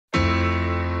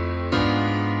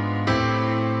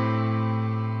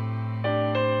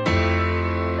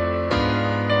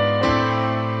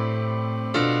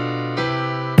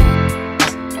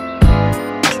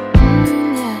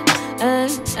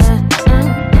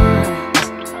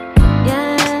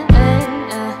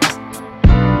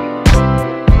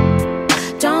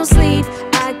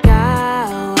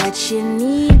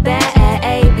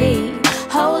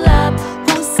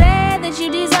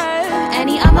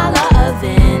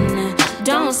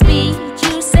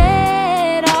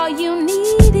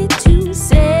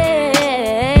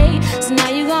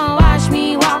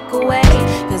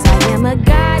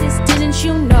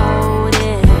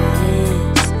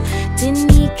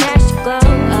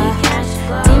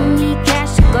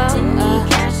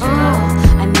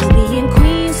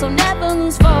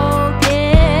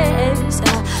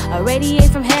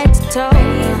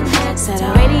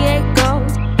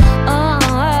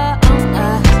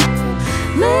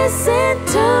Listen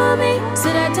to me,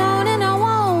 said I don't and I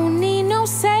won't need no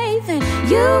saving.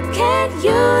 You can't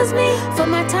use me for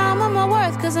my time or my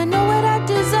worth, cause I know what I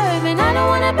deserve. And I don't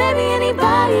wanna baby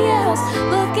anybody else.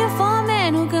 Looking for a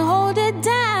man who can hold it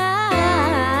down,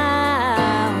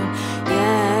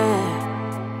 yeah.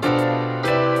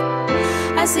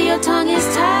 I see your tongue is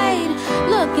tied,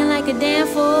 looking like a damn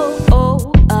fool.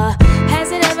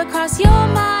 Has it ever crossed your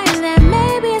mind that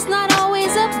maybe it's not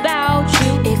always about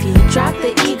you? If you drop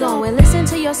the ego and listen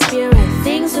to your spirit,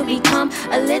 things will become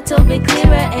a little bit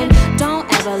clearer. And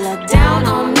don't ever look down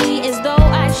on me as though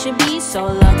I should be so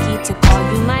lucky to call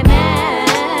you my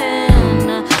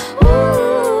man.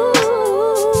 Ooh,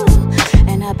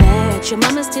 and I bet your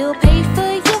mama still pay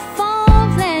for your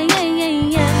phone plan,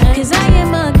 yeah. Cause I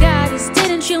am a goddess,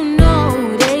 didn't you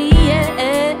know that?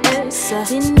 Yes,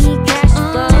 didn't need cash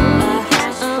flow.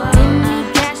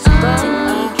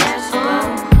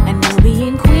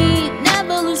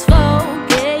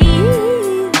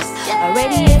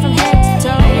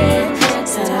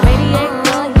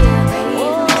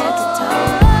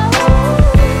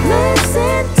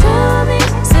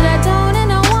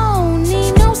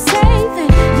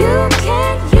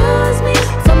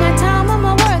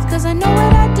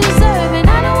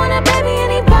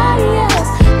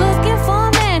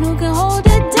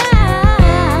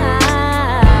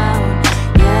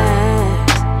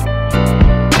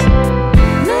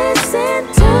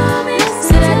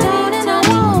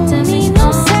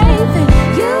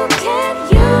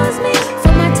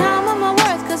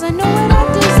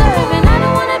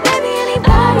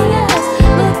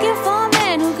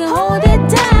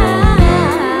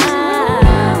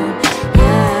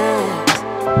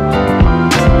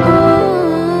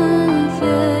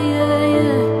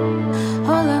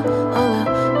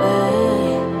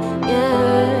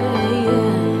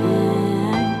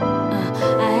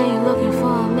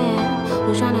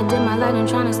 Trying to dim my light and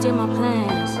trying to steal my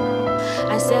plans.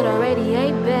 I said already,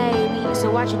 hey baby, so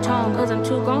watch your tone, cause I'm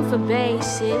too grown for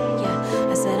basic, yeah.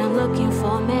 I said I'm looking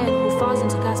for a man who falls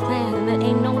into God's plan, and there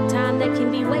ain't no time that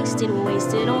can be wasted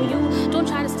on you. Don't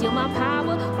try to steal my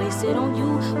power, wasted on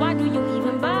you. Why do you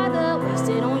even bother?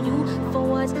 Wasted on you. For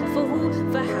what, for who,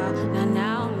 for how?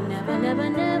 Now, never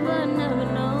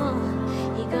know.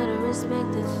 You gotta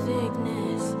respect the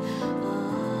thickness.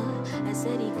 I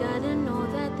said he gotta know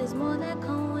that there's more that